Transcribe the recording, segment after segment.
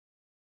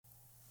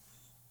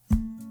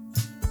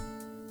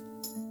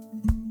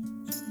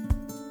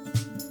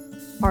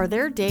Are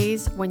there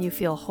days when you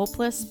feel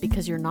hopeless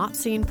because you're not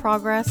seeing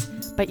progress,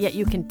 but yet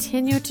you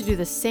continue to do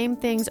the same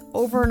things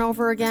over and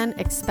over again,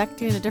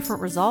 expecting a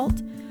different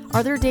result?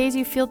 Are there days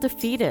you feel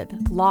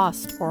defeated,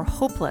 lost, or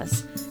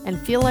hopeless and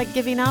feel like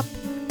giving up?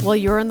 Well,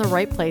 you're in the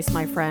right place,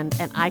 my friend,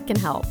 and I can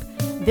help.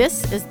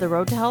 This is the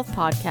Road to Health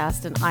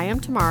podcast, and I am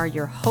Tamar,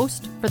 your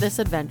host for this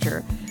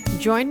adventure.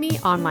 Join me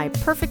on my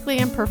perfectly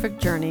imperfect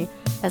journey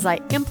as I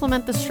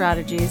implement the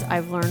strategies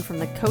I've learned from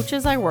the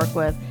coaches I work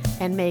with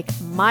and make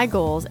my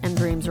goals and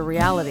dreams a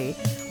reality.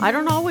 I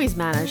don't always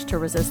manage to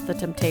resist the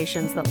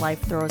temptations that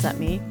life throws at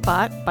me,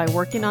 but by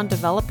working on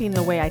developing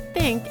the way I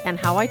think and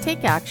how I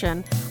take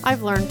action,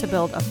 I've learned to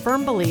build a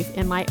firm belief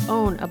in my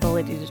own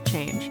ability to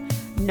change.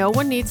 No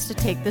one needs to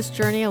take this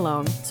journey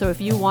alone, so if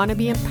you want to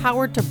be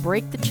empowered to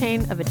break the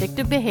chain of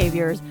addictive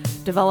behaviors,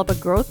 develop a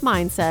growth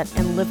mindset,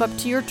 and live up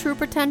to your true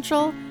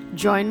potential,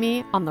 join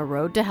me on the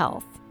road to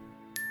health.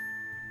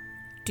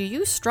 Do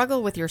you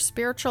struggle with your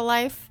spiritual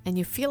life and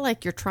you feel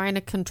like you're trying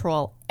to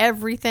control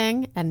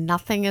everything and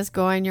nothing is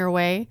going your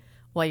way?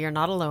 Well, you're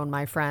not alone,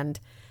 my friend.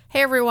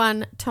 Hey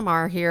everyone,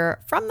 Tamar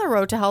here from the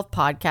Road to Health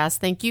podcast.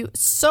 Thank you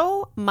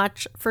so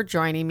much for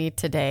joining me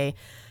today.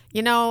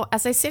 You know,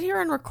 as I sit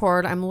here and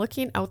record, I'm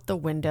looking out the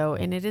window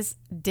and it is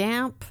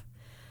damp,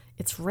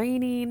 it's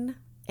raining,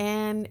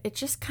 and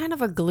it's just kind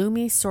of a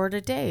gloomy sort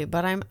of day,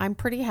 but I'm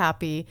pretty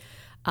happy.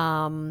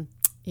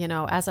 You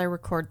know, as I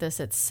record this,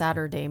 it's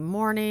Saturday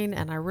morning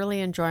and I really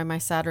enjoy my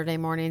Saturday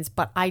mornings,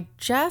 but I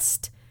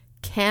just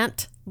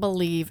can't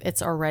believe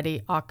it's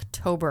already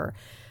October.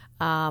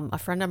 A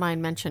friend of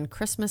mine mentioned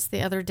Christmas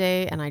the other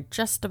day and I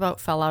just about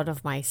fell out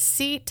of my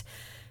seat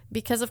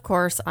because, of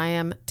course, I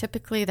am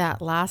typically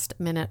that last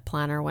minute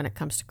planner when it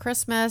comes to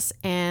Christmas,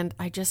 and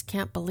I just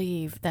can't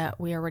believe that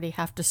we already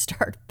have to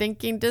start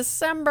thinking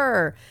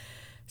December.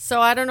 So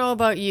I don't know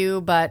about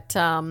you, but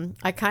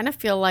I kind of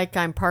feel like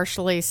I'm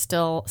partially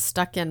still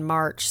stuck in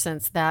March,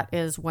 since that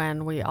is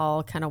when we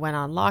all kind of went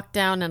on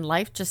lockdown and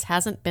life just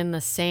hasn't been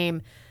the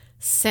same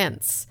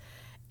since.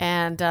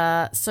 And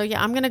so,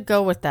 yeah, I'm going to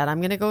go with that.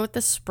 I'm going to go with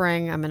the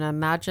spring. I'm going to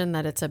imagine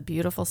that it's a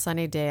beautiful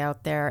sunny day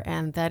out there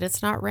and that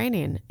it's not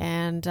raining.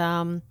 And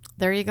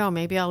there you go.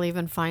 Maybe I'll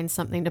even find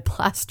something to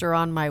plaster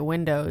on my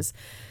windows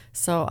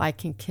so I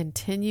can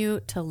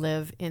continue to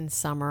live in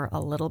summer a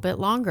little bit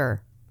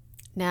longer.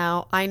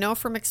 Now, I know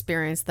from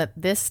experience that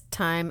this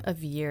time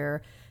of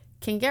year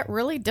can get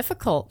really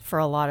difficult for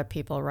a lot of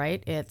people,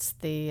 right? It's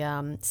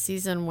the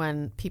season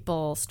when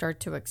people start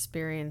to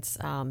experience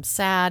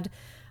sad.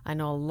 I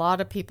know a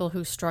lot of people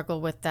who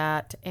struggle with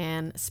that,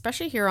 and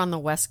especially here on the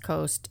West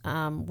Coast,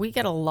 we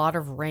get a lot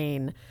of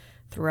rain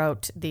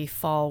throughout the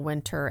fall,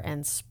 winter,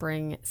 and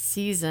spring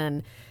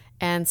season.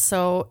 And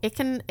so it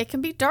can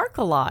be dark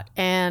a lot.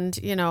 And,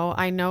 you know,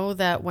 I know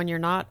that when you're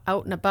not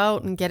out and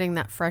about and getting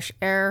that fresh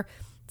air,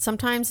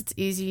 sometimes it's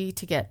easy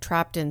to get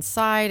trapped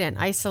inside and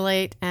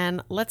isolate.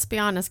 And let's be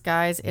honest,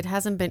 guys, it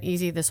hasn't been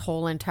easy this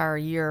whole entire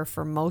year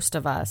for most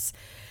of us.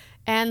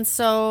 And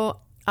so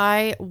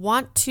I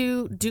want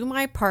to do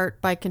my part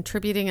by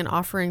contributing and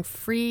offering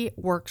free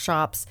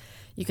workshops.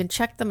 You can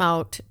check them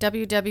out,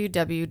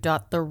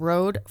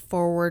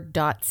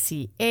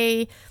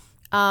 www.theroadforward.ca.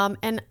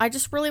 And I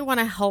just really want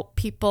to help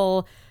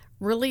people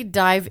really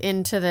dive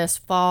into this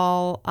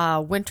fall,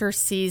 winter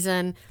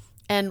season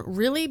and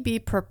really be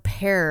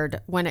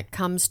prepared when it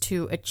comes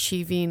to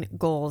achieving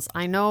goals.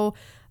 I know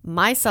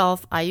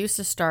myself, I used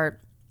to start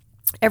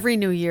every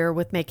new year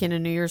with making a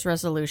New Year's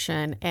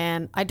resolution,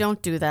 and I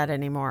don't do that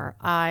anymore.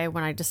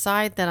 When I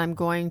decide that I'm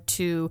going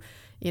to,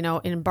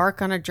 embark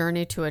on a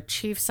journey to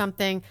achieve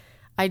something,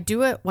 I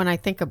do it when I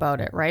think about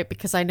it, right?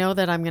 Because I know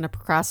that I'm going to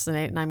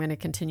procrastinate and I'm going to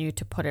continue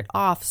to put it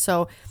off.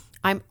 So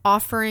I'm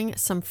offering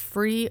some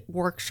free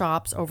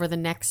workshops over the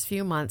next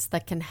few months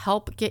that can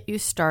help get you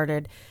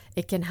started.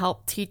 It can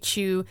help teach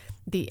you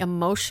the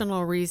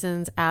emotional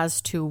reasons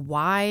as to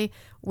why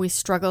we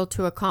struggle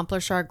to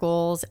accomplish our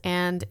goals.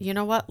 And you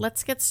know what?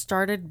 Let's get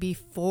started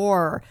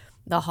before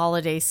the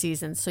holiday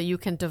season so you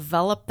can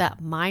develop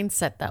that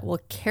mindset that will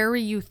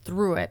carry you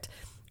through it.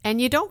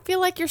 And you don't feel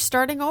like you're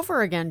starting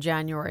over again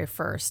January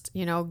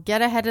 1st.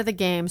 Get ahead of the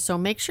game. So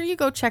make sure you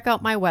go check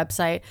out my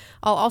website.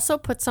 I'll also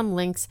put some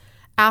links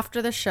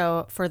after the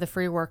show for the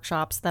free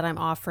workshops that I'm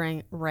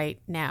offering right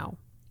now.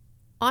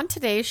 On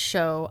today's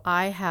show,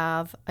 I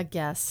have a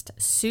guest,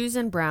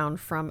 Susan Brown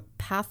from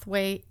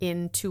Pathway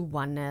into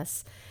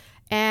Oneness.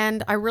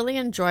 And I really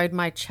enjoyed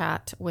my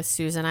chat with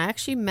Susan. I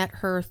actually met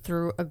her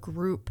through a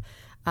group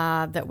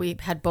that we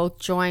had both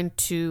joined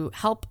to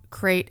help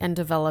create and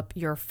develop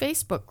your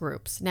Facebook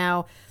groups.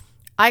 Now,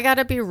 I got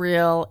to be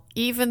real,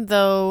 even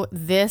though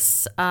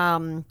this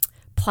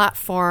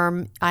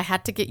platform, I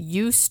had to get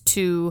used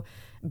to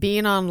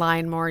being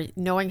online more,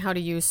 knowing how to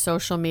use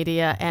social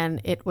media, and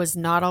it was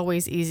not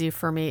always easy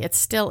for me. It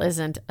still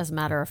isn't, as a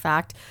matter of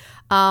fact.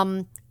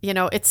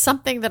 It's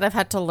something that I've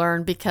had to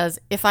learn, because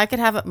if I could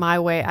have it my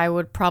way, I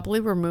would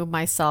probably remove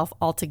myself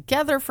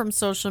altogether from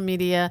social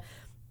media,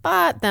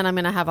 but then I'm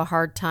going to have a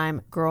hard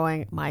time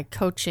growing my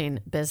coaching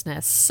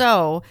business.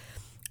 So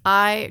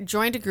I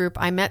joined a group.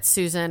 I met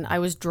Susan. I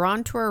was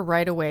drawn to her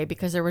right away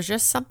because there was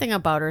just something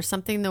about her,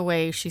 something the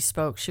way she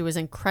spoke. She was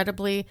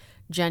incredibly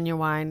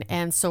genuine.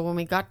 And so when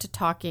we got to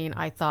talking,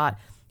 I thought,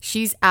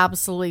 she's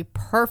absolutely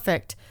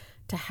perfect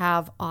to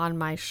have on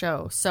my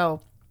show.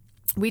 So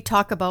we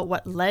talk about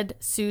what led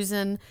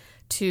Susan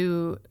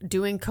to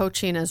doing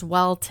coaching as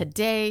well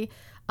today.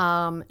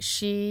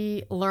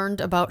 She learned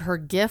about her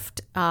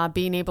gift,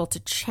 being able to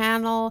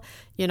channel,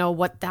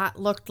 what that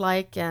looked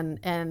like and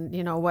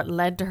what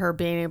led to her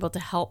being able to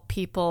help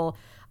people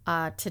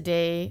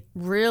today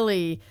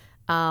really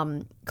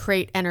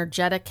create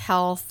energetic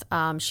health.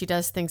 She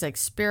does things like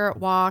spirit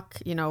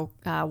walk,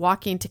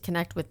 walking to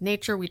connect with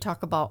nature. We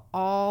talk about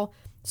all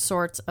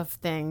sorts of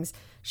things.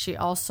 She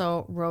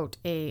also wrote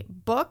a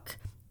book,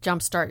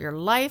 Jumpstart Your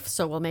Life.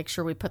 So we'll make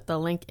sure we put the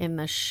link in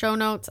the show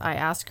notes. I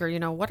ask her,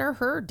 what are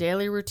her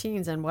daily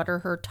routines and what are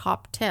her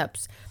top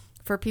tips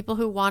for people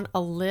who want to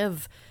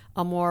live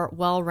a more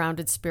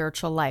well-rounded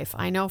spiritual life.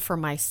 I know for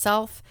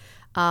myself,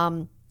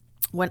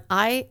 when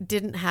I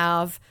didn't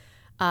have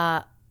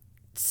a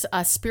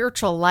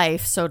spiritual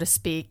life, so to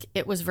speak,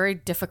 it was very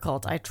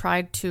difficult. I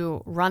tried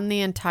to run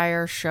the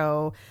entire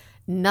show.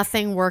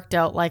 Nothing worked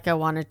out like I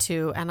wanted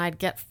to, and I'd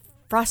get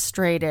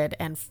frustrated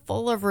and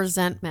full of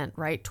resentment,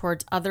 right,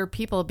 towards other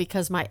people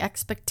because my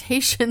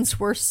expectations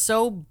were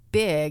so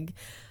big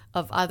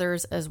of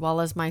others as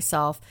well as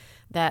myself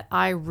that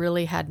I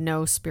really had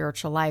no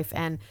spiritual life.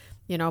 And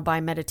by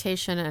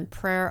meditation and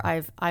prayer,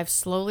 I've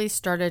slowly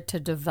started to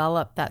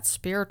develop that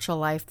spiritual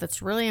life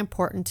that's really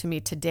important to me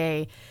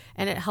today,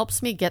 and it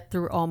helps me get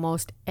through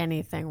almost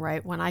anything,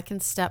 right? When I can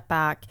step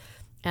back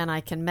and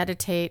I can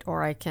meditate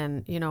or I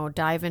can,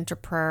 dive into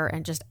prayer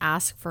and just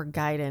ask for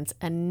guidance.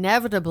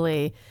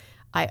 Inevitably,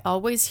 I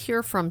always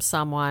hear from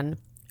someone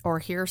or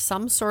hear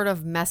some sort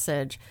of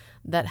message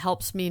that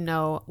helps me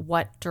know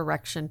what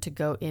direction to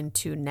go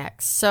into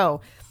next.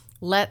 So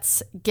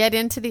let's get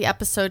into the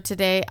episode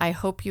today. I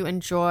hope you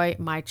enjoy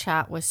my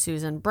chat with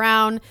Susan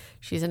Brown.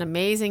 She's an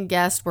amazing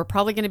guest. We're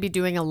probably going to be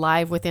doing a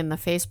live within the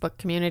Facebook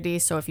community.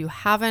 So if you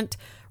haven't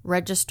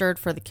registered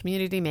for the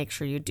community, make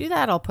sure you do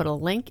that. I'll put a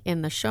link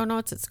in the show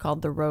notes. It's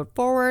called The Road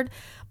Forward.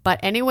 But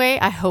anyway,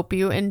 I hope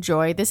you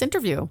enjoy this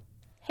interview.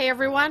 Hey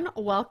everyone,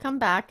 welcome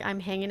back.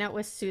 I'm hanging out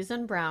with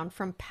Susan Brown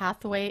from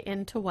Pathway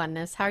into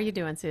Oneness. How are you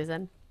doing,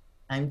 Susan?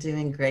 I'm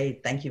doing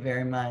great. Thank you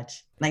very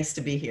much. Nice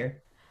to be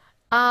here.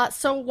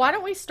 So why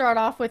don't we start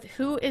off with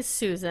who is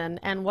Susan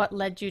and what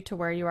led you to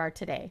where you are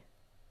today?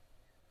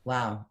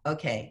 Wow.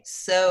 Okay.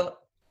 So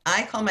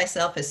I call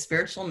myself a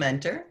spiritual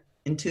mentor,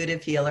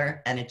 intuitive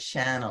healer, and a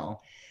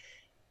channel.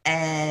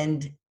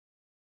 And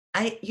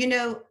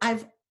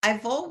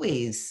I've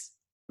always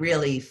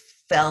really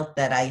felt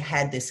that I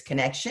had this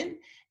connection,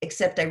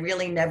 except I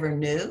really never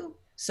knew.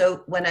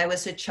 So when I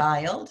was a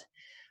child,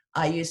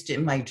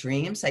 in my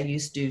dreams, I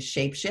used to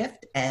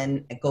shapeshift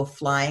and go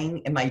flying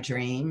in my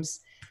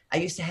dreams. I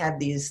used to have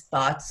these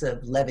thoughts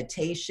of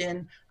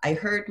levitation. I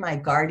heard my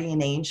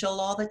guardian angel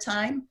all the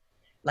time.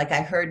 Like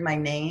I heard my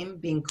name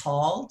being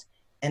called.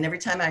 And every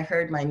time I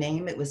heard my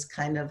name, it was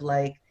kind of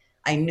like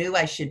I knew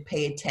I should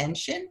pay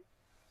attention.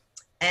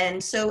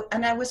 And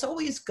I was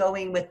always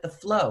going with the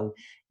flow.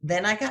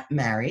 Then I got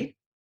married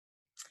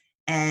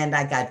and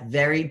I got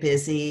very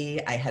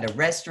busy. I had a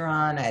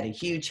restaurant, I had a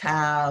huge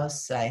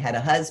house, I had a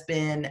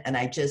husband, and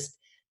I just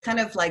kind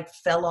of like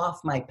fell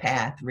off my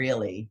path,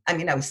 really. I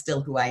mean, I was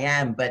still who I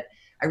am, but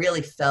I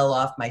really fell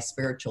off my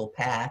spiritual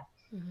path.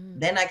 Mm-hmm.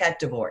 Then I got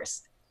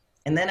divorced.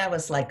 And then I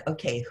was like,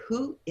 okay,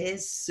 who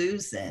is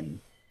Susan?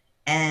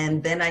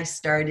 And then I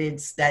started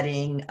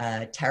studying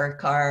tarot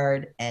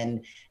card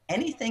and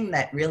anything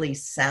that really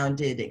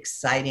sounded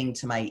exciting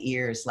to my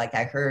ears. Like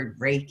I heard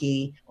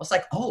Reiki. I was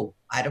like, oh,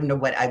 I don't know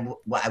what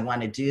I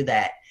want to do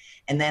that.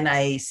 And then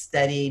I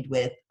studied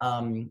with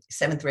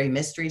seventh grade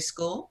mystery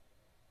school,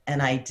 and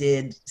I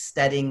did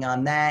studying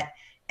on that.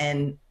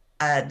 And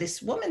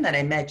this woman that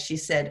I met, she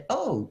said,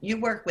 oh, you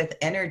work with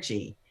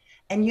energy.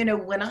 And,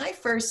 when I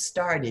first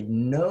started,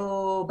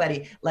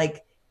 nobody,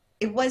 like,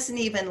 it wasn't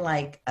even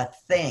like a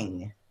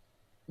thing.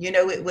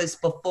 It was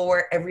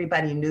before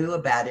everybody knew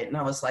about it. And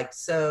I was like,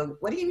 so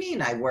what do you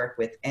mean I work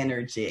with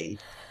energy?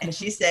 And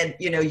she said,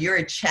 you're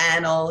a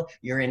channel,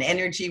 you're an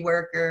energy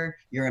worker,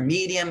 you're a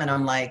medium. And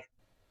I'm like,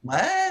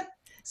 what?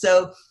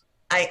 So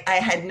I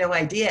had no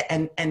idea.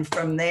 And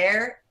from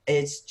there,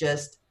 I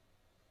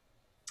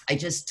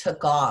just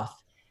took off.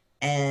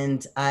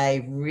 And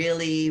I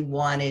really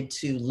wanted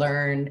to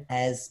learn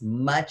as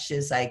much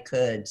as I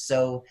could.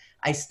 So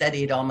I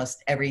studied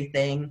almost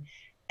everything.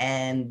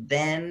 And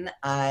then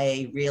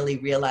I really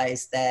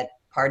realized that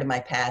part of my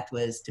path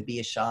was to be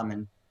a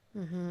shaman.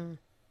 Mm-hmm.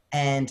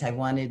 And I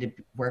wanted to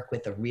work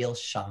with a real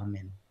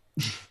shaman.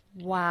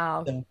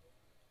 Wow. So,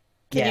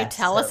 Can you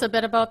tell us a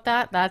bit about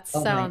that? That oh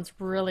my, sounds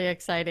really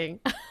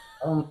exciting.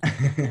 um,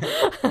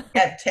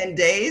 yeah, 10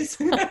 days.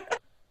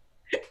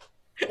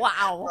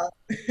 Wow.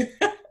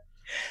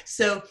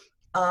 So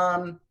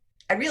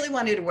I really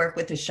wanted to work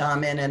with a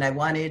shaman, and I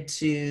wanted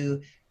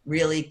to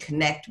really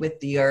connect with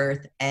the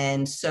earth.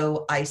 And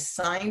so I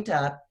signed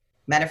up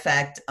Matter of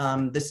fact,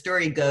 the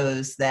story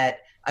goes that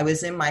I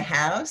was in my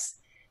house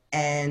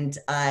and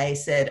I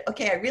said,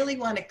 okay, I really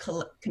want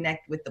to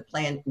connect with the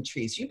plant and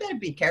trees. You better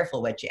be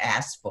careful what you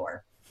ask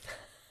for.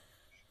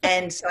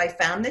 And so I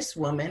found this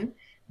woman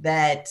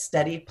that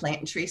studied plant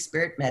and tree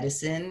spirit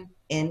medicine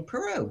in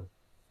Peru.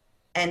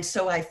 And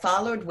so I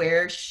followed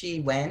where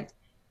she went.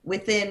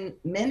 Within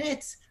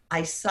minutes,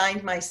 I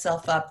signed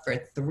myself up for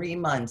 3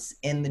 months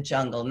in the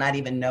jungle, not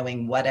even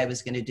knowing what I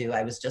was going to do.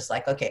 I was just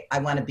like, okay, I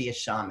want to be a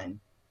shaman.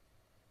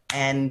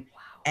 And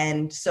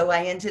and so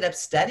I ended up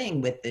studying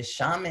with this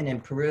shaman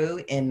in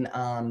Peru in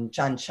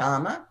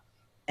Chanchama.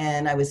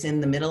 And I was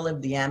in the middle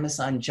of the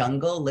Amazon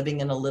jungle,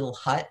 living in a little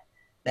hut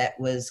that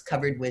was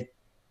covered with,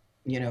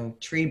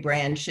 tree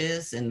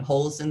branches and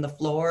holes in the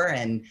floor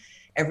and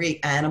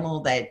every animal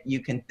that you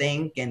can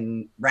think,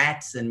 and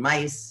rats and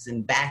mice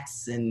and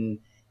bats. And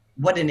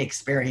what an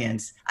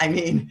experience. I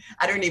mean,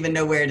 I don't even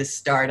know where to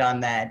start on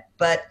that.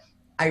 But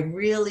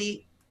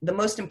the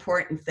most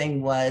important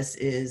thing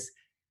is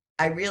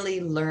I really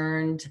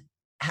learned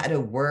how to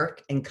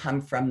work and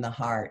come from the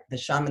heart. The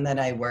shaman that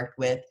I worked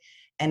with,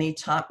 and he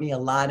taught me a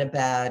lot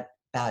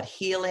about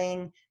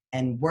healing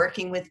and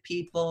working with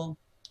people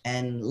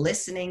and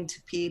listening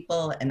to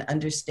people and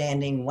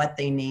understanding what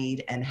they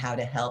need and how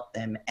to help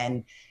them.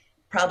 And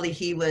probably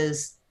he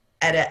was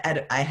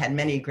I had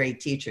many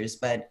great teachers,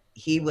 but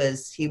he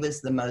was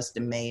the most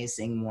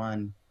amazing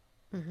one.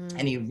 Mm-hmm.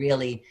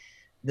 And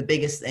the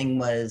biggest thing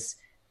was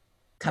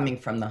coming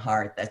from the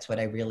heart. That's what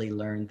I really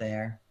learned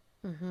there.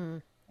 Mm-hmm.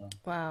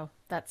 Wow,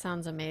 that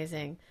sounds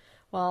amazing.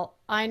 Well,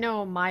 I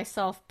know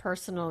myself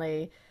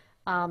personally,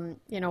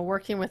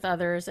 working with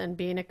others and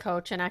being a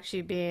coach and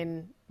actually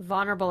being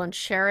vulnerable and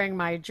sharing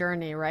my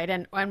journey, right?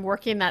 And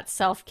working that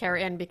self-care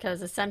in,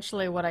 because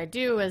essentially what I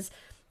do is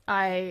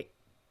I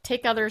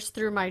take others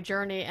through my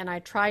journey and I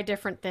try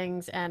different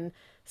things, and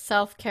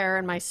self-care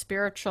in my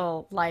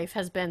spiritual life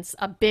has been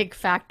a big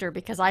factor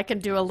because I can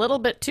do a little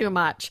bit too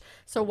much.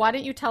 So why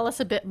don't you tell us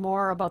a bit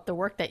more about the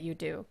work that you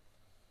do?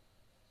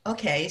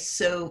 Okay,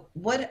 so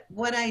what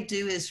I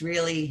do is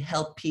really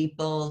help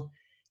people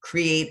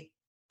create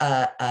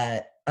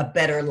a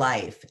better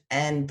life.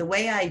 And the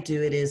way I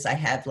do it is I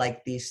have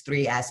like these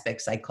three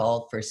aspects I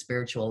call for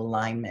spiritual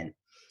alignment.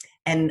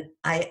 And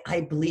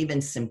I believe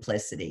in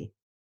simplicity.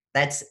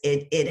 That's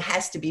it. It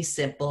has to be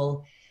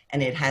simple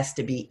and it has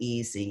to be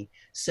easy.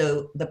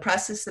 So the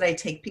process that I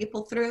take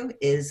people through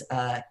is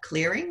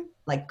clearing,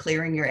 like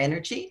clearing your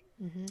energy,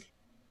 Mm-hmm.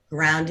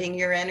 grounding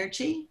your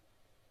energy,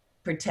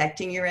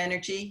 protecting your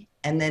energy.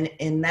 And then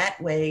in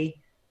that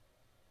way,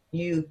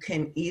 you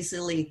can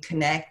easily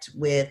connect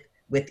with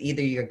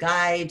either your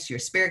guides, your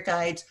spirit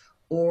guides,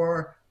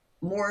 or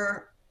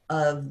more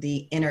of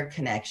the inner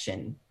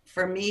connection.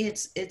 For me,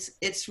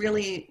 it's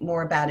really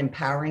more about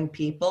empowering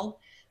people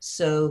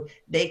so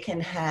they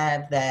can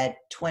have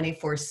that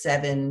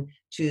 24/7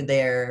 to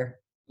their,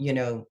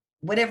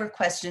 whatever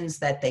questions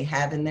that they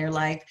have in their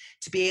life,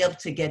 to be able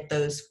to get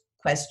those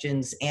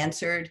questions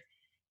answered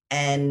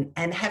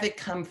and have it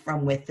come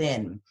from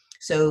within.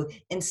 So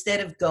instead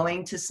of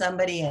going to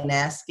somebody and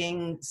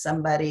asking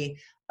somebody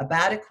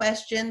about a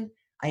question,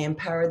 I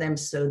empower them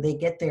so they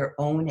get their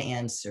own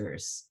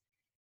answers.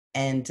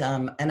 And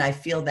I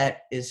feel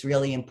that is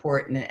really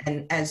important.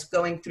 And as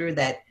going through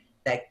that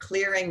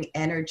clearing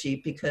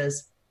energy,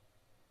 because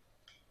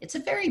it's a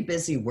very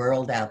busy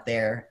world out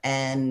there,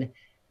 and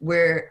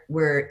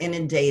we're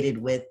inundated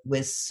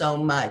with so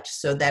much.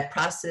 So that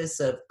process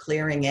of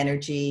clearing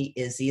energy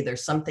is either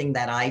something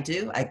that I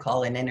do, I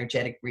call an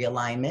energetic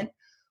realignment,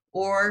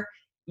 or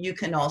you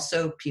can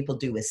also, people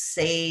do with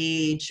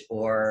sage,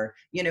 or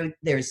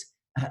there's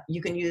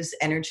you can use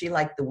energy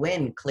like the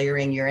wind,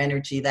 clearing your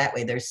energy that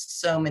way. There's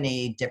so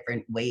many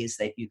different ways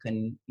that you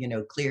can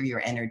clear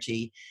your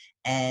energy.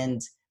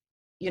 And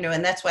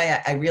that's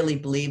why I really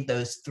believe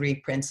those three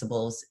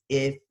principles.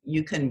 If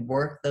you can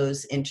work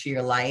those into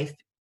your life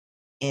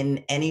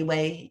in any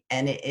way,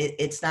 and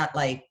it's not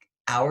like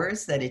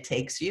hours that it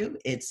takes you,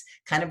 it's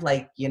kind of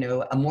like,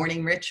 a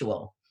morning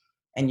ritual.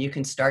 And you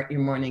can start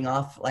your morning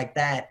off like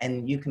that,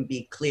 and you can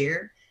be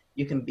clear,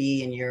 you can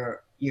be in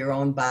your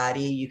own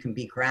body, you can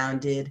be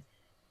grounded,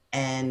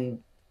 and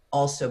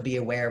also be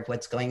aware of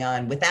what's going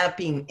on without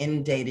being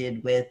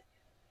inundated with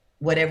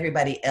what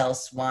everybody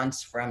else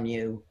wants from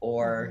you,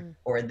 Mm-hmm.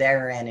 or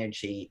their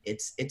energy.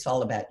 It's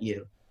all about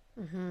you.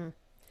 Mm-hmm.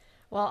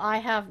 Well, I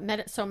have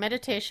so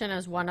meditation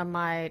is one of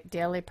my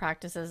daily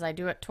practices. I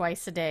do it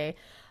twice a day.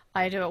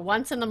 I do it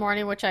once in the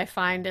morning, which I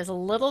find is a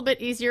little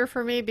bit easier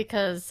for me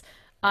because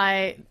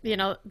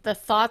the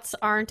thoughts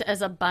aren't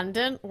as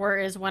abundant.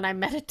 Whereas when I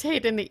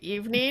meditate in the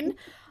evening,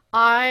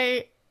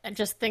 I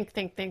just think,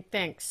 think, think,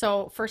 think.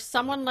 So for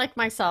someone like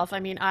myself, I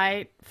mean,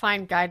 I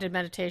find guided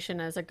meditation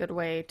as a good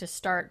way to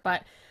start,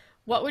 but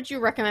what would you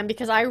recommend?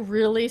 Because I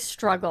really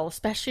struggle,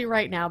 especially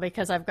right now,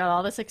 because I've got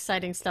all this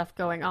exciting stuff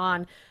going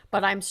on,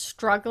 but I'm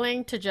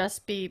struggling to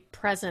just be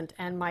present,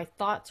 and my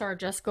thoughts are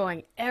just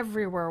going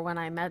everywhere when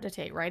I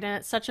meditate, right? And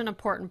it's such an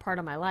important part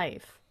of my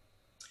life.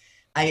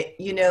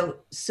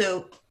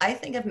 So I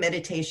think of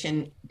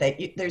meditation that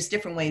there's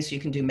different ways you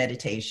can do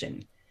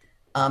meditation.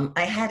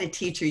 I had a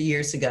teacher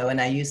years ago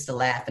and I used to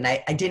laugh and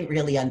I didn't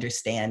really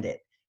understand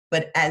it.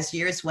 But as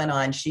years went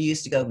on, she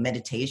used to go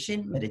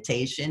meditation,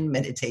 meditation,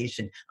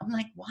 meditation. I'm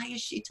like, why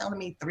is she telling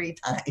me 3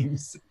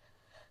 times?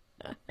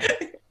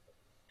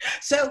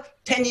 So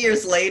 10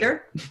 years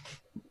later,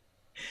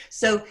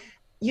 so,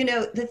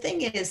 the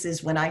thing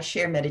is when I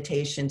share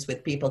meditations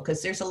with people,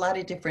 because there's a lot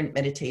of different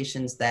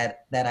meditations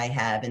that I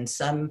have, and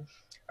some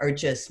are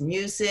just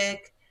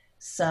music,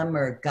 some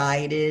are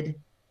guided,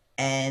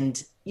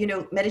 and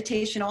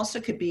meditation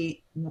also could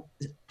be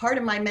part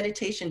of my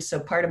meditation. So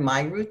part of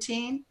my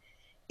routine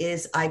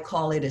is I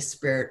call it a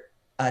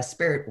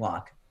spirit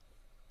walk.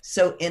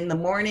 So in the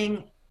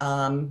morning,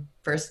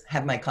 first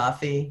have my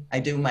coffee, I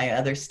do my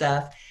other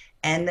stuff,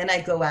 and then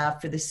I go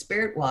out for the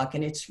spirit walk,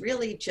 and it's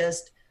really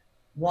just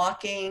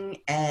walking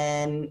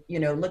and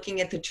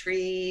looking at the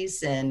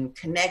trees and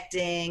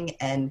connecting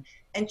and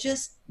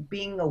just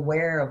being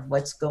aware of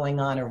what's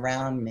going on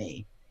around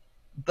me.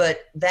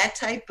 But that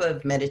type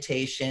of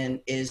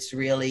meditation is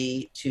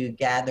really to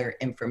gather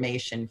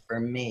information for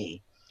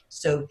me.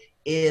 So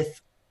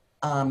if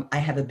I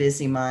have a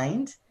busy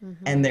mind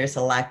and there's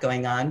a lot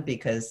going on,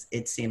 because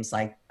it seems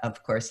like,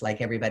 of course, like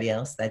everybody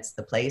else, that's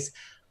the place,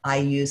 I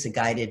use a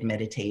guided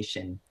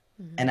meditation.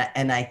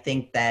 And I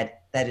think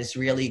that is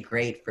really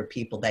great for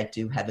people that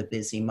do have a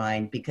busy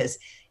mind, because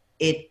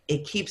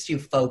it keeps you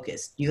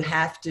focused. You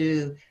have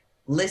to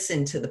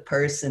listen to the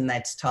person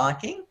that's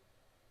talking,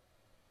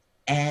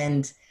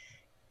 and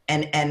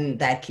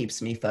that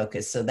keeps me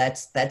focused. So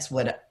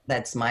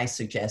that's my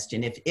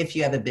suggestion. If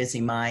you have a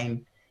busy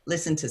mind,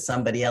 listen to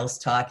somebody else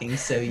talking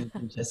so you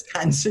can just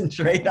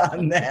concentrate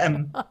on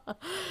them.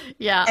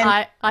 Yeah,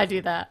 And I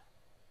do that.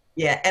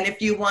 yeah, and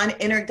if you want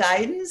inner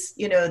guidance,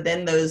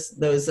 then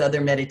those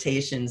other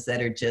meditations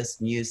that are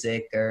just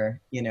music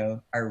are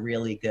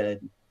really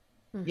good.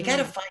 You got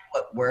to Hmm. find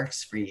what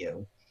works for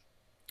you,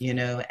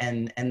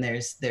 and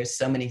there's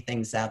so many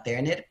things out there,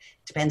 and it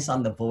depends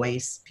on the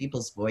voice,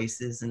 people's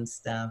voices and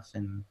stuff.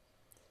 And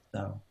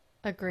so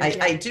Agreed.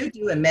 I Yeah.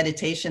 do a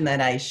meditation that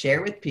I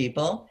share with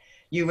people.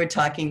 We were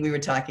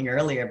talking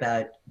earlier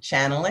about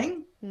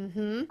channeling.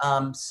 Hmm.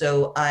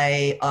 So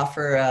I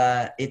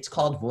offer, it's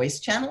called voice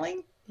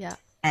channeling, Yeah.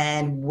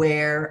 and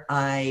where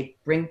I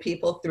bring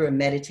people through a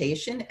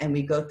meditation and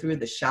we go through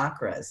the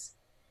chakras.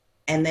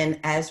 And then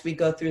as we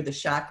go through the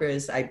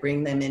chakras, I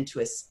bring them into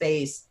a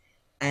space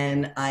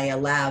and I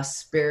allow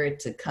spirit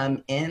to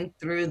come in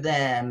through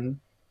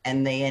them,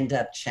 and they end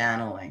up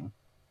channeling.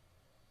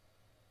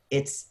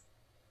 It's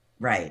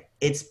right.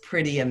 It's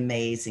pretty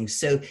amazing.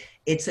 So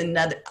it's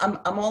I'm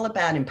all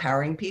about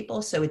empowering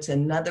people. So it's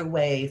another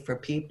way for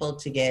people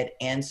to get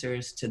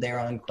answers to their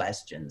own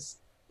questions.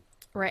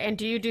 Right. And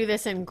do you do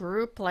this in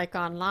group, like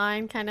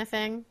online kind of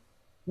thing?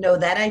 No,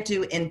 that I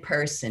do in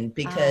person, Ah,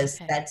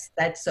 because okay.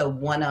 that's a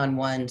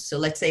one-on-one. So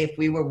let's say if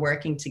we were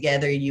working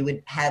together, you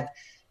would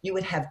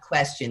have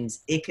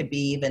questions. It could be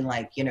even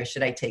like,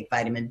 should I take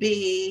vitamin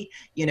B?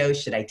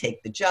 Should I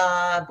take the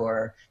job?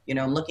 Or,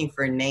 I'm looking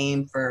for a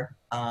name for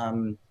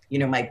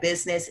my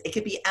business. It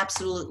could be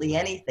absolutely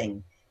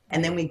anything.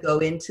 And then Right. we go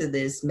into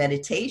this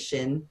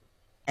meditation,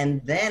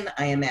 and then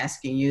I am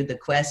asking you the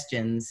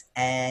questions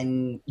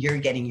and you're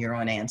getting your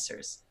own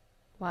answers.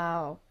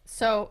 Wow.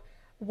 So,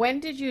 when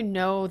did you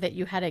know that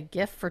you had a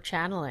gift for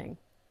channeling?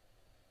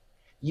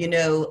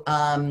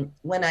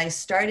 When I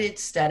started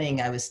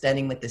studying, I was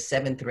studying with the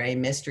seventh ray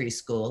mystery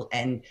school.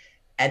 And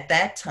at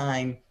that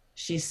time,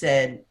 she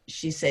said,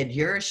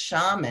 you're a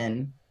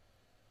shaman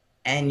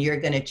and you're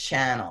going to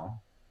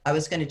channel. I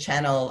was going to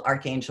channel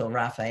Archangel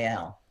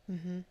Raphael.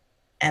 Hmm.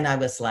 And I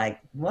was like,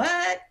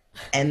 what?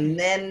 And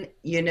then,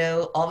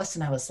 all of a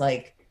sudden I was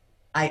like,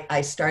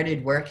 I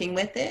started working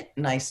with it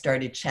and I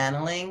started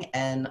channeling,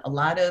 and a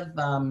lot of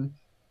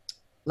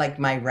like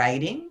my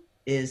writing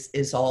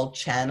is all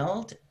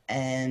channeled.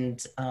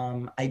 And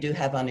I do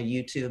have on a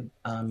YouTube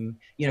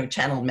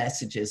channeled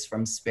messages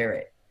from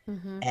spirit.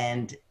 Hmm.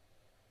 And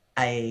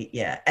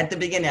yeah, at the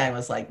beginning I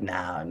was like,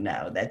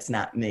 no, that's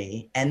not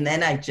me. And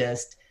then I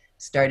just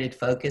started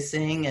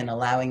focusing and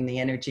allowing the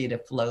energy to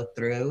flow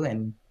through.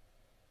 And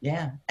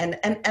yeah, and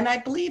I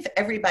believe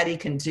everybody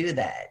can do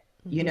that.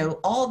 Hmm.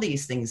 All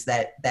these things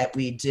that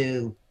we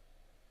do,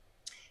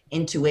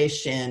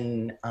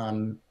 intuition,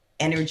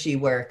 energy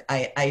work.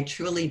 I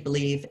truly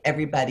believe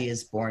everybody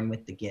is born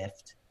with the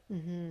gift.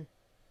 Hmm.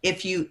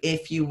 If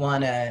you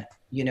want to,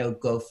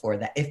 go for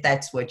that, if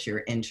that's what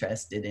you're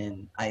interested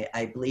in,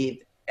 I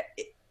believe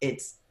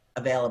it's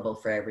available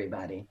for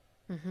everybody.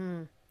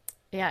 Hmm.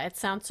 Yeah, it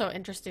sounds so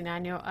interesting. I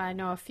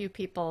know a few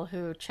people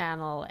who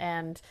channel,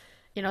 and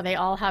they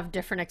all have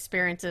different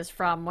experiences,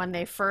 from when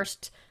they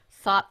first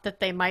thought that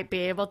they might be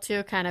able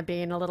to, kind of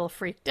being a little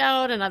freaked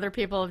out, and other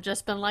people have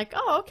just been like,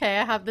 "Oh, okay,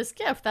 I have this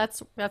gift.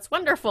 That's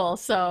wonderful."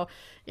 So,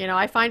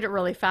 I find it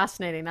really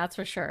fascinating, that's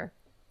for sure.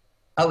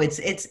 Oh,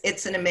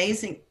 it's an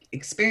amazing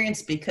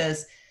experience,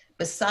 because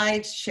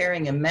besides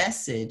sharing a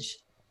message,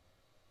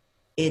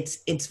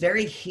 it's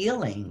very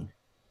healing.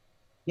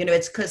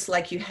 It's because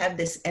like you have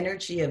this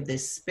energy of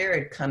this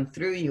spirit come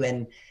through you,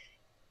 and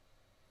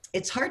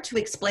it's hard to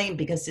explain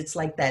because it's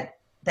like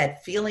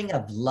that feeling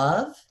of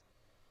love.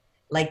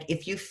 Like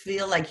if you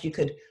feel like you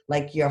could,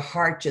 like your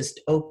heart just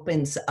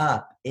opens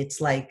up,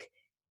 it's like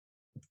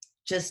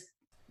just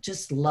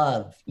just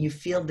love. You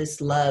feel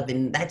this love,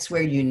 and that's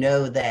where you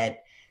know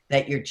that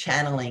you're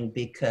channeling,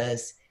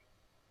 because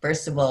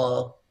first of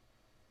all,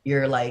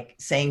 you're like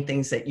saying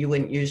things that you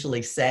wouldn't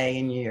usually say,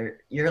 and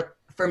you're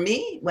for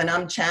me, when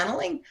I'm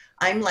channeling,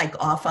 I'm like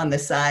off on the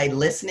side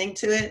listening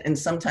to it, and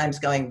sometimes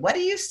going, what are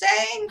you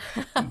saying?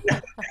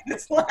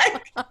 It's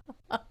like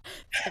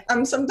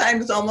I'm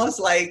sometimes almost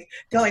like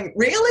going,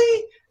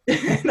 really?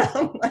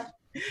 Like,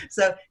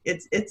 so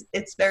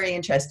it's very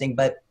interesting,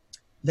 but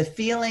the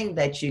feeling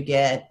that you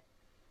get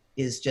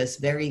is just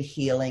very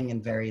healing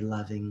and very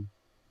loving.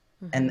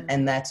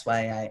 And that's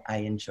why I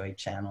enjoy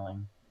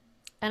channeling.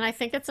 And I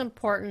think it's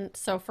important.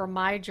 So, for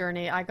my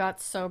journey, I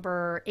got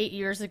sober 8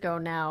 years ago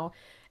now,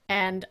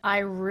 and I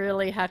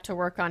really had to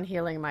work on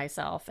healing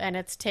myself. And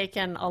it's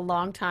taken a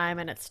long time,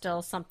 and it's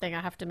still something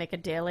I have to make a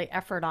daily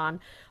effort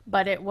on.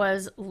 But it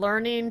was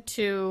learning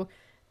to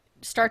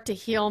start to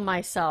heal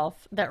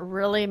myself that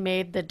really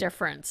made the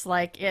difference.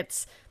 Like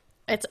it's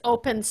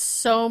opened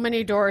so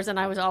many doors, and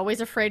I was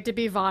always afraid to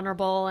be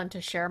vulnerable and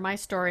to share my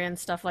story and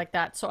stuff like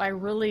that. So I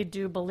really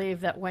do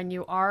believe that when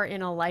you are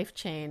in a life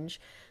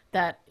change,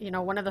 that,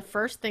 one of the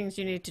first things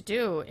you need to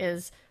do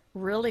is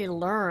really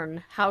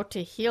learn how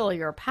to heal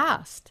your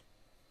past.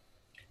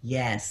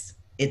 Yes,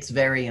 it's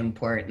very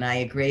important. I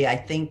agree. I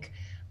think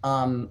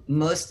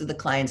most of the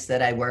clients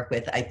that I work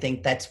with, I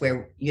think that's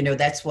where,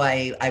 that's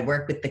why I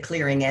work with the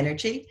clearing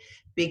energy,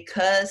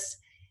 because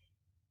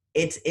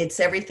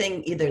it's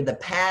everything, either the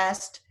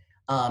past.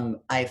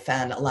 I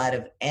found a lot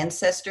of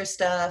ancestor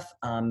stuff,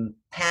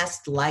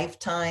 past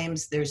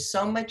lifetimes. There's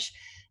so much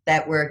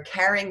that we're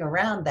carrying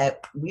around that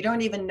we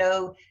don't even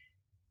know,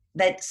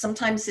 that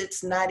sometimes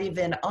it's not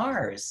even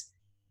ours,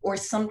 or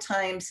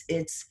sometimes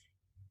it's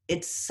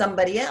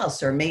somebody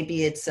else, or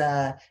maybe it's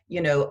a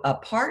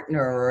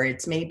partner, or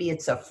maybe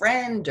it's a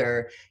friend,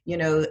 or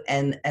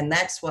and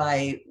that's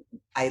why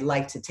I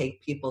like to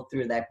take people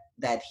through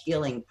that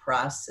healing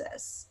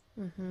process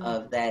Hmm.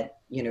 of that,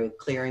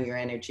 clearing your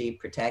energy,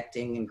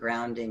 protecting and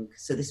grounding,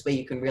 so this way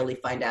you can really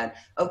find out,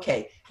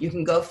 okay, you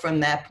can go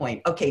from that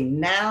point, okay,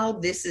 now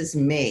this is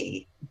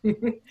me.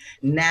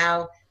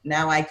 Now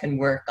I can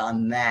work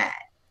on that,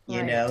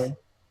 Right. Yeah.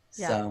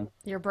 so.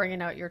 You're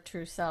bringing out your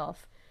true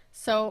self.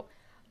 So,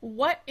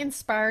 what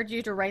inspired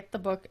you to write the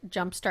book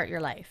Jumpstart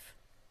Your Life?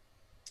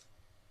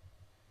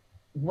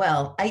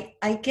 Well,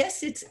 I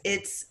guess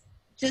it's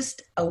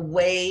just a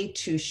way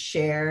to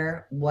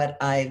share what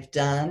I've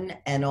done,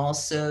 and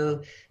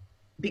also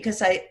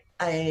because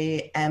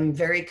I am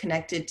very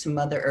connected to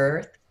Mother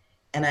Earth,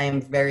 and I am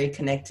very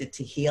connected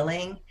to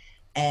healing,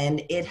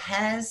 and it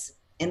has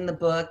in the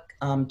book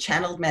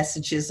channeled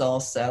messages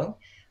also.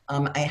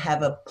 I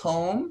have a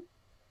poem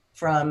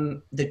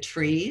from the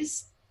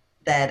trees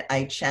that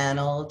I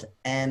channeled,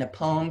 and a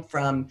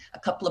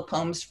couple of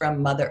poems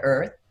from Mother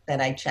Earth that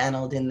I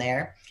channeled in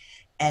there.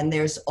 And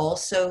there's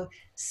also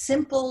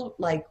simple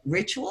like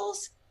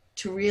rituals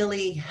to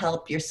really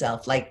help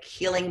yourself, like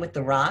healing with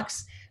the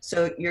rocks.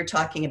 So you're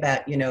talking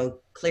about,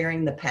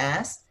 clearing the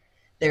past.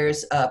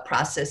 There's a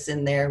process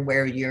in there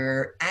where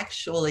you're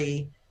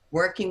actually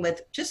working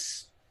with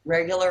just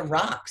regular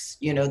rocks,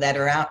 that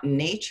are out in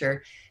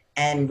nature,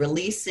 and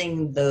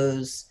releasing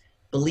those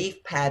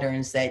belief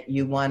patterns that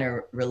you want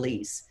to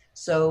release.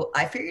 So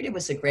I figured it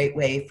was a great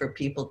way for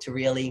people to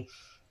really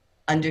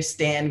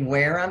understand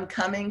where I'm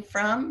coming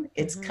from.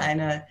 It's Hmm.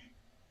 kind of,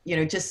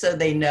 just so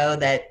they know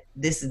that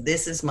this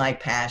is my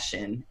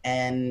passion,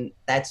 and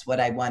that's what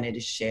I wanted to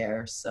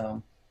share.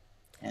 So,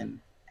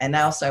 and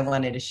also I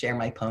wanted to share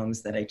my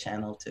poems that I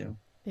channel too.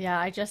 Yeah,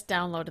 I just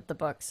downloaded the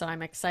book, so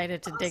I'm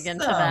excited to dig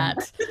into Awesome.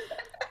 that.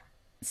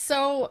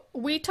 So,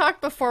 we talked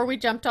before we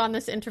jumped on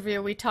this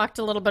interview, we talked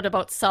a little bit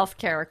about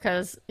self-care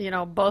because,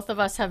 both of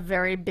us have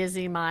very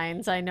busy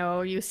minds. I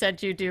know you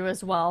said you do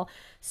as well.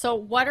 So,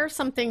 what are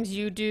some things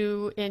you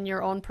do in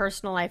your own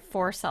personal life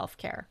for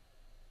self-care?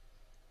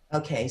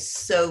 Okay,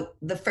 so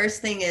the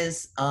first thing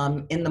is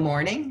in the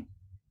morning,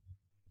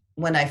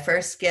 when I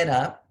first get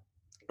up,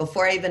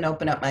 before I even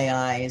open up my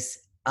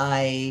eyes,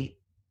 I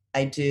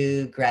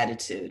do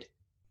gratitude.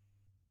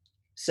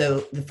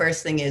 So the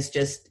first thing is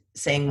just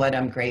saying what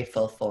I'm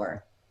grateful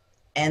for.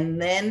 And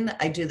then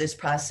I do this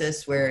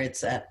process where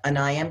it's an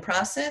I am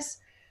process,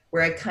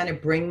 where I kind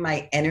of bring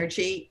my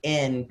energy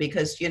in,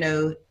 because,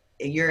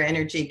 your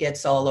energy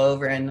gets all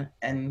over.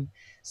 And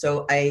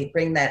so I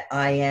bring that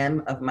I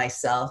am of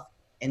myself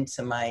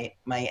into my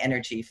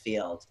energy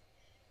field.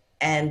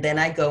 And then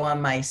I go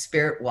on my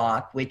spirit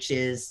walk, which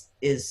is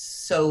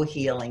so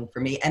healing for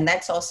me. And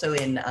that's also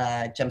in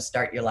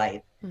Jumpstart Your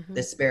Life, Hmm.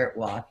 the spirit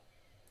walk.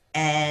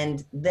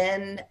 And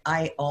then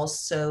I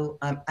also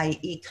I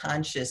eat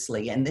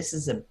consciously, and this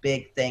is a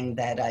big thing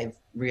that I've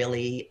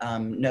really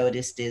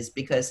noticed, is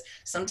because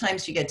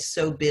sometimes you get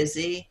so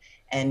busy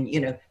and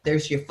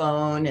there's your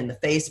phone and the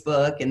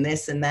Facebook and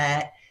this and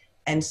that.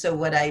 And so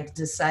what I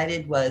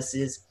decided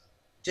is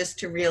just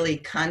to really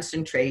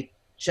concentrate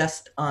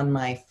just on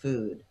my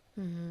food.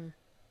 Mm-hmm.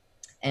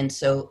 And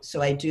so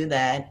I do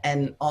that.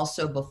 And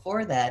also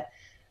before that,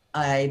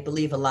 I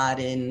believe a lot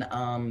in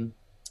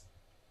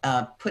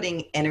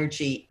putting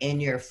energy in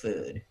your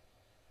food.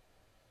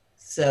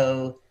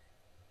 So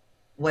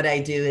what I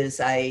do is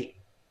and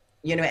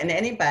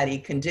anybody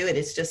can do it.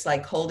 It's just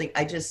like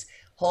I just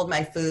hold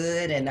my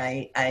food, and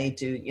I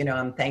do,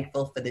 I'm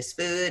thankful for this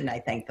food, and I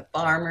thank the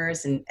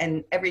farmers,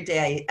 and every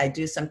day I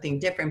do something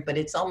different, but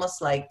it's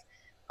almost like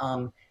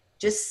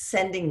just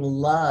sending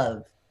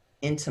love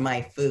into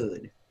my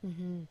food.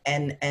 Mm-hmm.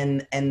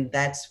 And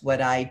that's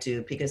what I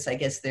do, because I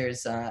guess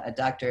there's a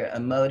Dr.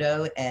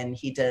 Emoto, and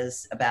he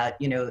does about,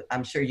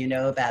 I'm sure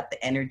about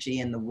the energy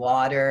in the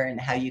water and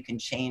how you can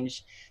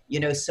change,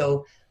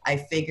 so I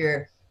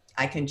figure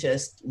I can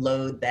just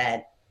load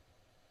that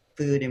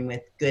food in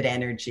with good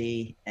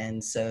energy.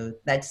 And so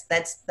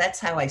that's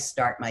how I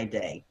start my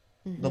day.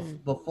 Mm-hmm.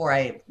 before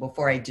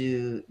I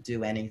do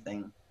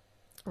anything.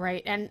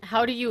 Right. And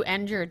how do you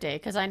end your day?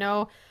 Because I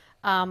know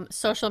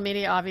social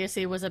media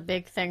obviously was a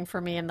big thing for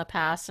me in the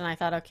past, and I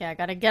thought, okay, I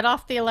got to get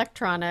off the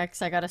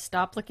electronics. I got to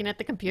stop looking at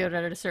the computer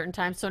at a certain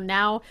time. So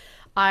now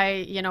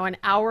an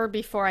hour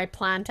before I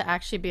plan to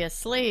actually be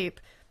asleep,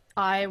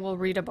 I will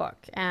read a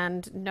book,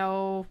 and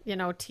no,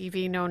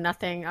 TV, no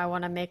nothing. I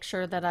want to make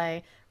sure that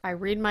I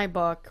read my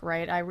book,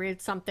 right? I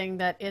read something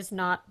that is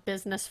not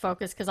business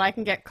focused, because I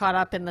can get caught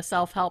up in the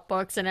self-help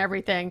books and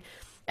everything.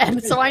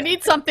 And so I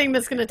need something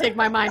that's going to take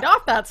my mind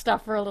off that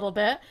stuff for a little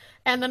bit.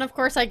 And then, of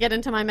course, I get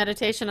into my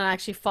meditation and I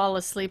actually fall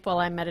asleep while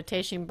I'm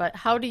meditating. But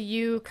how do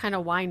you kind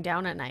of wind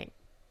down at night?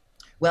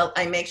 Well,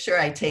 I make sure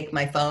I take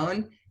my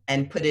phone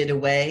and put it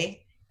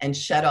away and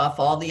shut off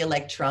all the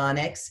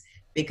electronics,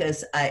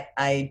 because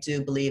I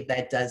do believe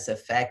that does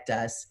affect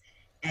us.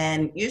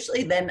 And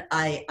usually then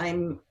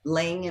I'm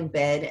laying in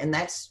bed, and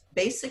that's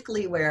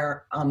basically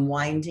where I'm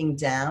winding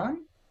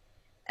down.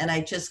 And I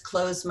just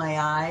close my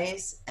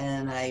eyes,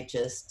 and I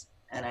just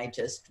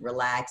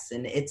relax.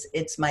 And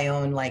it's my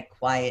own like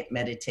quiet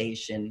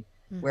meditation,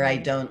 mm-hmm. where I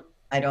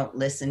don't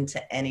listen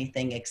to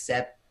anything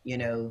except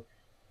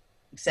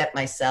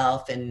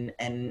myself,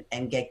 and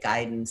get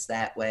guidance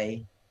that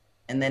way.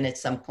 And then at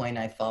some point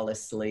I fall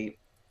asleep.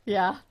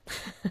 Yeah.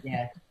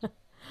 Yeah.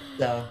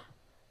 So,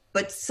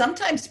 but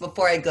sometimes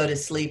before I go to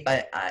sleep,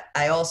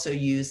 I also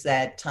use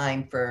that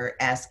time for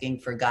asking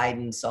for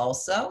guidance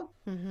also.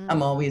 Mm-hmm.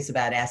 I'm always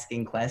about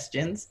asking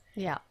questions.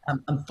 Yeah.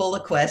 I'm full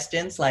of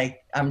questions,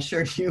 like I'm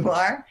sure you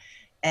are.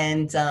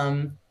 And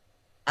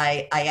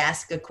I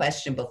ask a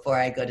question before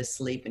I go to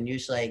sleep, and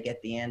usually I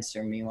get the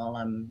answer while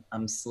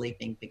I'm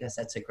sleeping, because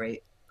that's a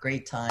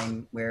great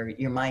time where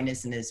your mind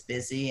isn't as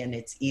busy, and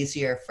it's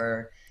easier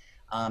for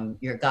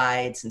your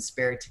guides and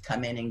spirit to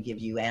come in and give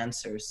you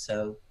answers.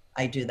 So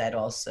I do that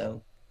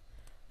also.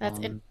 That's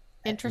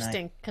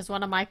interesting, because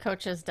one of my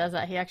coaches does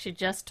that. He actually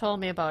just told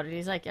me about it.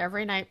 He's like,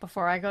 every night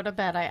before I go to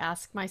bed, I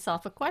ask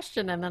myself a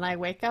question, and then I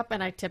wake up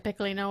and I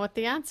typically know what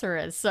the answer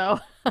is. So,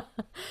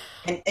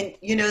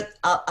 and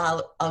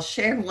I'll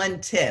share one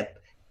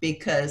tip,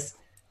 because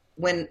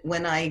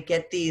when I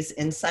get these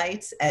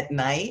insights at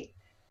night,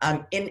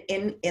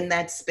 in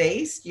that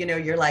space,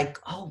 you're like,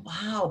 oh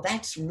wow,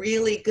 that's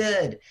really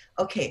good.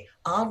 Okay,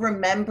 I'll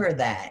remember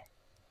that.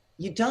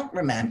 You don't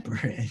remember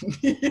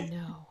it.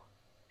 No.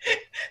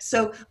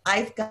 So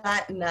I've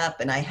gotten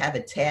up, and I have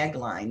a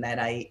tagline that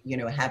I,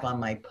 have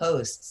on my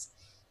posts,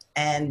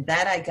 and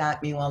that I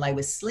got me while I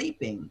was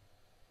sleeping.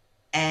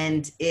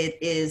 And it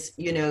is,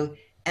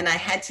 and I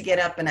had to get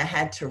up and I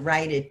had to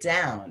write it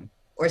down,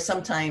 or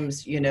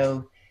sometimes,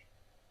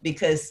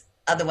 because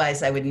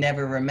otherwise I would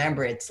never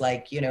remember. It's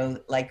like,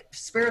 like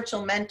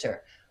spiritual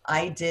mentor.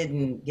 I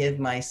didn't give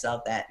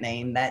myself that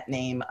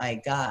name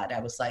I got. I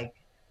was like,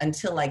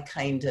 until I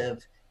kind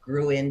of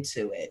grew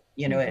into it.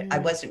 Mm-hmm. I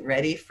wasn't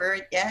ready for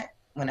it yet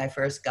when I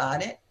first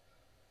got it.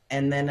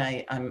 And then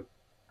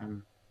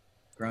I'm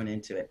grown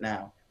into it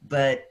now.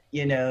 But,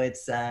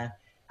 it's,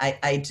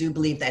 I do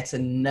believe that's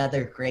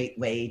another great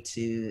way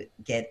to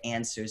get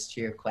answers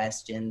to your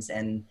questions,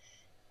 and,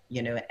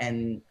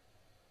 and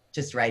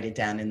just write it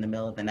down in the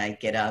middle of the night,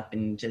 get up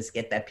and just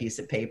get that piece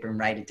of paper and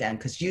write it down.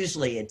 'Cause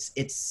usually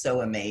it's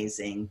so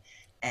amazing.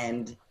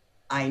 And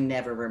I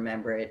never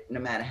remember it, no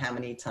matter how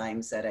many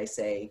times that I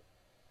say,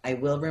 I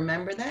will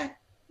remember that.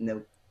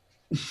 Nope.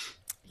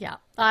 Yeah,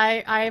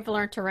 I've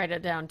learned to write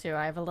it down too.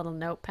 I have a little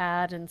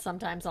notepad, and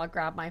sometimes I'll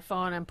grab my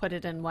phone and put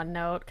it in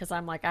OneNote, because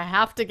I'm like, I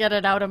have to get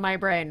it out of my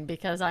brain,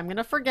 because I'm going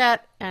to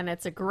forget, and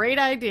it's a great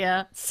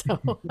idea.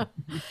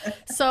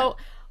 So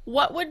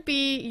what would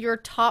be your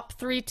top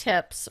 3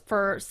 tips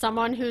for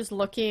someone who's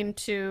looking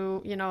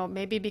to,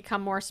 maybe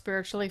become more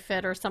spiritually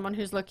fit, or someone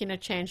who's looking to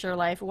change their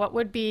life? What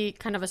would be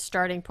kind of a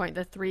starting point,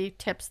 the 3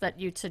 tips that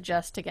you'd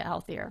suggest to get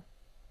healthier?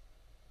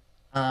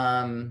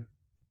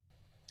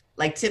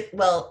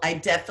 Well, I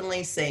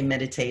definitely say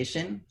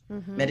meditation.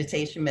 Mm-hmm.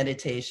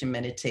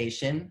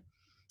 Meditation.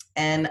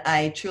 And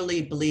I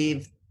truly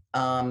believe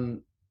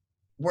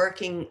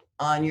working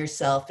on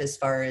yourself as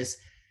far as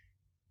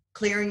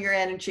clearing your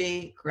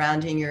energy,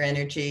 grounding your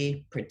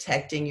energy,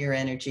 protecting your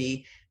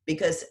energy,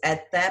 because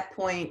at that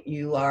point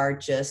you are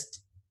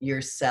just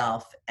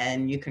yourself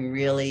and you can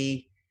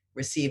really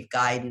receive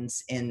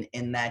guidance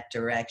in that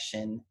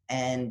direction,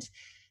 and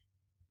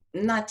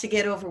not to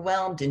get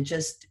overwhelmed and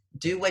just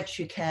do what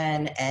you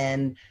can.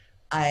 And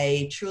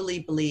I truly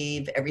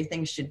believe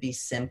everything should be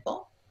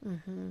simple.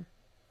 Mm-hmm.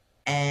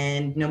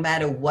 And no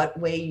matter what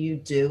way you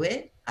do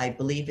it, I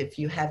believe if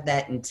you have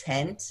that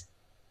intent,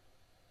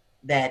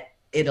 that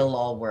it'll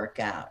all work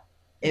out.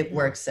 It Mm-hmm.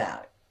 works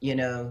out,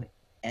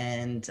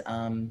 and,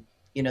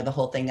 the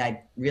whole thing,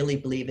 I really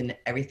believe in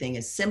everything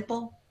is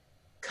simple,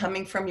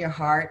 coming from your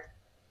heart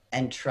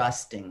and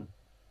trusting.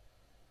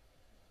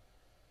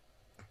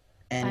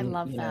 I And,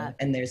 love that.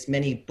 and there's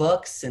many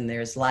books, and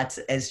there's lots,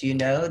 as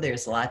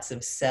there's lots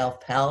of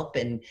self-help,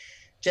 and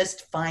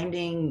just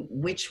finding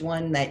which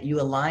one that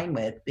you align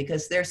with,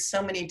 because there's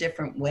so many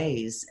different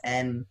ways,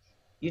 and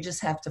you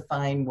just have to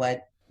find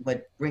what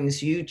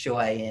brings you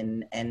joy,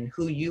 and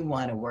who you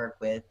want to work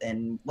with,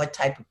 and what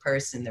type of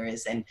person there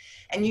is. And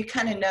you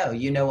kind of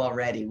know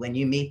already when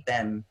you meet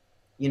them.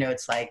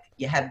 It's like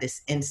you have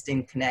this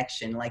instant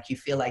connection, like you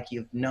feel like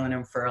you've known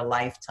them for a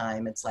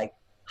lifetime. It's like,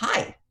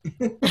 hi.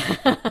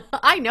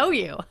 I know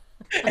you.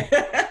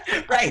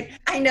 Right.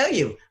 I know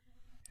you.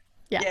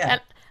 Yeah. Yeah.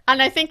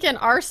 And I think in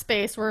our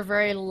space, we're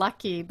very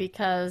lucky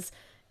because,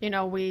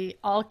 we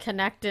all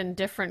connect in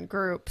different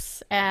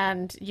groups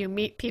and you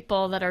meet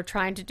people that are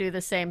trying to do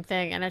the same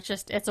thing. And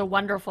it's a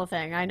wonderful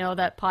thing. I know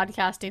that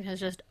podcasting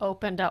has just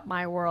opened up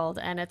my world,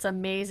 and it's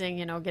amazing,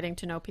 getting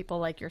to know people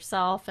like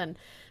yourself and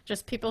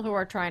just people who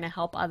are trying to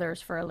help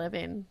others for a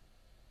living.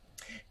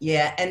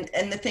 Yeah, and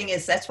the thing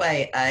is, that's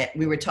why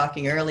we were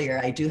talking earlier.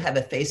 I do have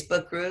a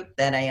Facebook group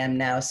that I am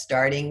now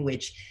starting,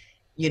 which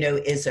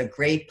is a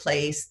great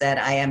place that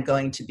I am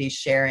going to be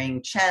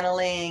sharing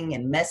channeling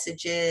and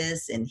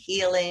messages and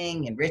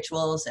healing and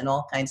rituals and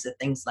all kinds of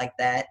things like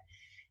that.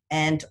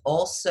 And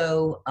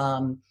also,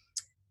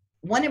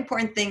 one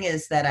important thing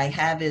is that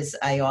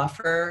I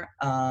offer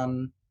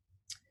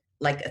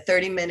like a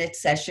 30-minute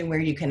session where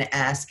you can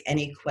ask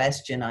any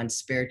question on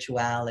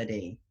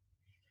spirituality,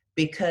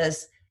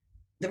 because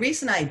the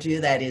reason I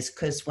do that is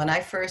because when I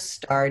first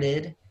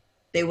started,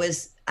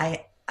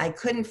 I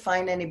couldn't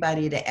find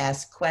anybody to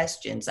ask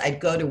questions.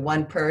 I'd go to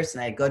one person,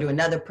 I'd go to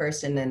another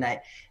person,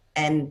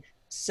 and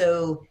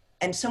so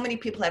many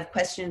people have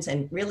questions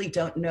and really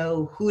don't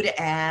know who to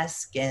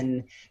ask,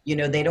 and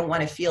they don't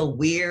want to feel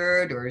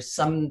weird or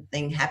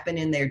something happened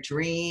in their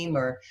dream,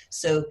 or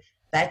so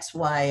that's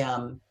why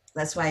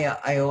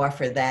I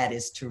offer that,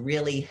 is to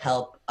really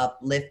help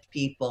uplift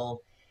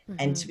people, and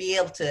Mm-hmm. to be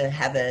able to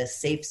have a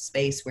safe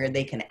space where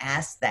they can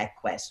ask that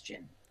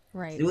question.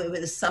 Right. It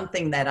was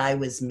something that I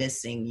was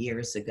missing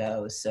years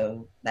ago.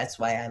 So that's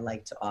why I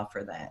like to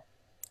offer that.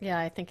 Yeah,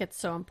 I think it's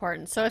so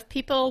important. So if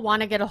people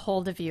want to get a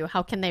hold of you,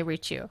 how can they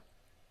reach you?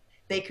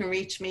 They can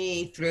reach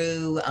me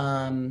through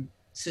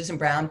Susan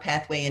Brown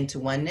Pathway into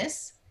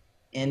Oneness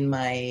in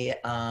my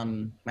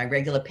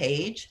regular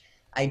page.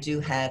 I do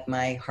have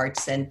my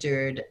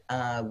heart-centered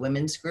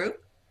women's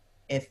group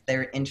if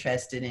they're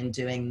interested in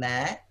doing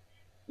that.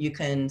 You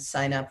can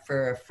sign up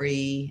for a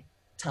free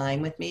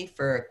time with me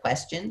for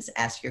questions,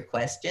 ask your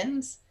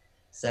questions.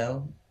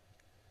 So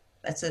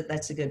that's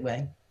a good way.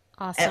 And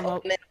Awesome. oh,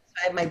 Well, and then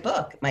I have my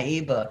book, my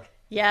ebook.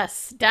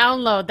 yes,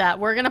 download that.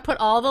 We're going to put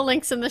all the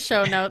links in the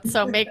show notes.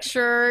 So make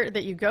sure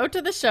that you go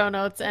to the show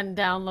notes and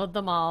download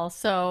them all.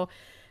 So,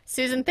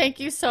 Susan, thank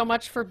you so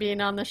much for being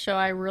on the show.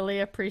 I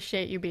really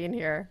appreciate you being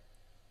here.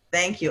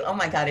 Thank you. Oh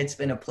my God, it's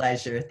been a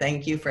pleasure.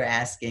 Thank you for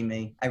asking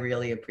me. I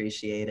really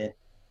appreciate it.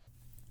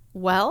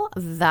 Well,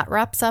 that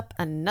wraps up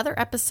another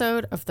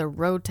episode of the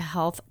Road to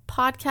Health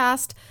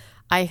podcast.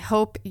 I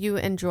hope you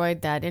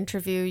enjoyed that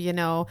interview.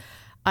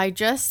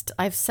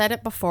 I've said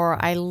it before,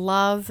 I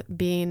love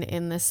being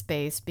in this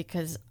space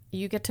because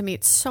you get to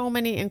meet so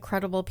many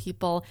incredible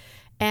people.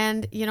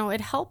 And,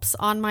 it helps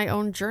on my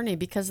own journey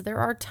because there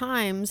are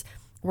times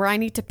where I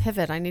need to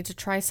pivot. I need to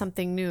try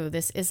something new.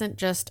 This isn't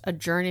just a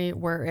journey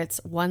where it's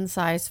one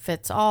size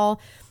fits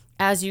all.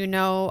 As you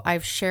know,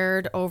 I've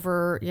shared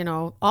over,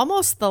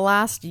 almost the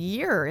last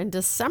year. In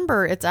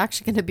December, it's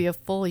actually going to be a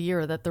full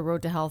year that the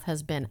Road to Health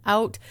has been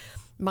out.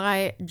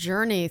 My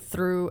journey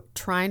through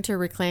trying to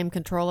reclaim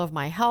control of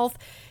my health,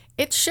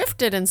 it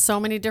shifted in so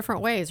many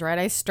different ways, right?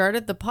 I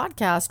started the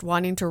podcast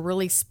wanting to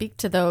really speak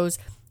to those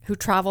who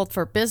traveled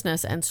for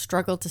business and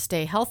struggled to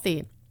stay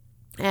healthy.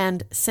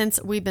 And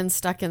since we've been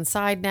stuck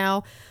inside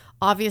now,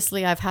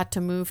 obviously I've had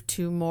to move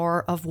to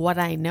more of what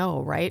I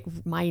know, right?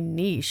 My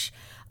niche.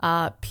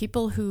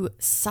 People who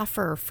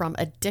suffer from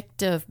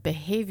addictive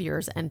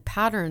behaviors and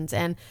patterns.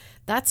 And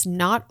that's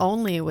not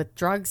only with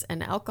drugs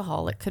and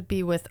alcohol, it could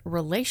be with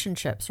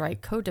relationships,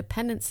 right?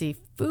 Codependency,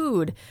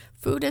 food.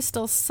 Food is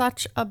still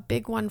such a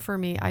big one for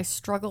me. I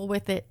struggle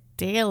with it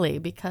daily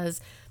because,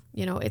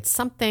 it's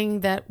something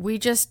that we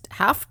just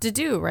have to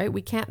do, right?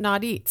 We can't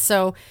not eat.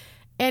 So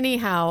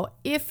Anyhow,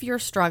 if you're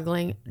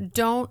struggling,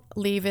 don't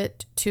leave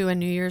it to a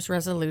New Year's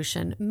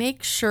resolution.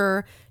 Make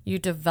sure you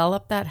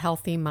develop that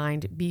healthy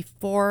mind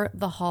before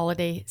the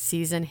holiday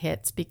season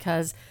hits,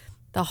 because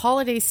the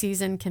holiday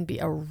season can be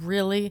a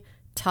really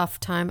tough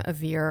time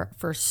of year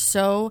for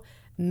so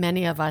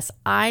many of us.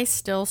 I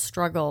still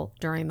struggle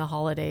during the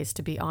holidays,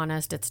 to be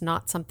honest. It's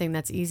not something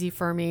that's easy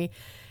for me.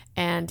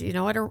 And,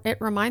 it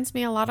reminds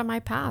me a lot of my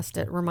past.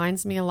 It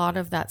reminds me a lot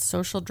of that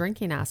social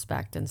drinking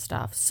aspect and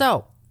stuff.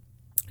 So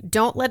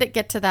don't let it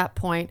get to that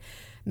point.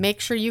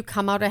 Make sure you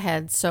come out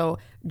ahead. So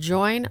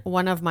join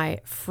one of my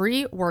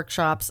free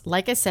workshops.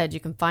 Like I said, you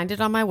can find it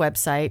on my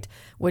website,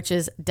 which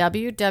is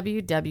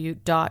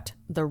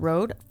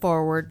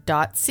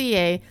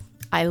www.theroadforward.ca.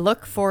 I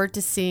look forward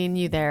to seeing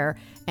you there.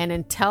 And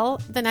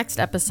until the next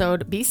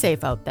episode, be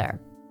safe out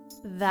there.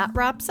 That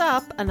wraps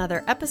up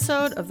another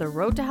episode of the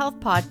Road to Health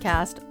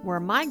podcast, where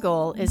my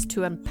goal is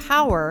to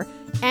empower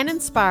and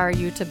inspire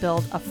you to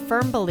build a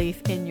firm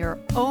belief in your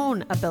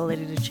own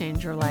ability to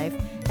change your life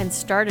and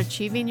start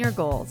achieving your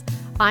goals.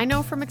 I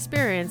know from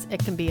experience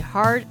it can be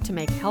hard to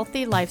make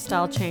healthy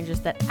lifestyle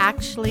changes that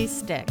actually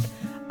stick.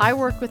 I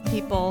work with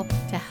people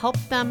to help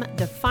them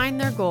define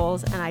their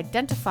goals and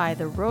identify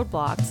the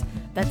roadblocks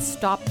that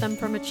stop them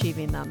from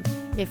achieving them.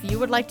 If you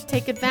would like to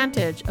take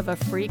advantage of a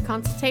free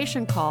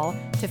consultation call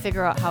to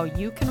figure out how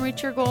you can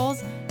reach your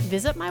goals,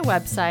 visit my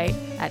website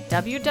at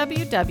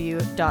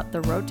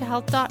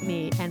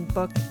www.theroadtohealth.me and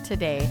book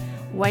today.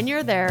 When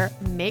you're there,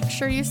 make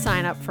sure you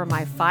sign up for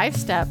my 5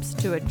 steps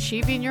to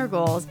achieving your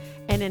goals.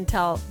 And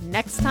until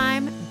next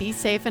time, be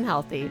safe and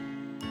healthy.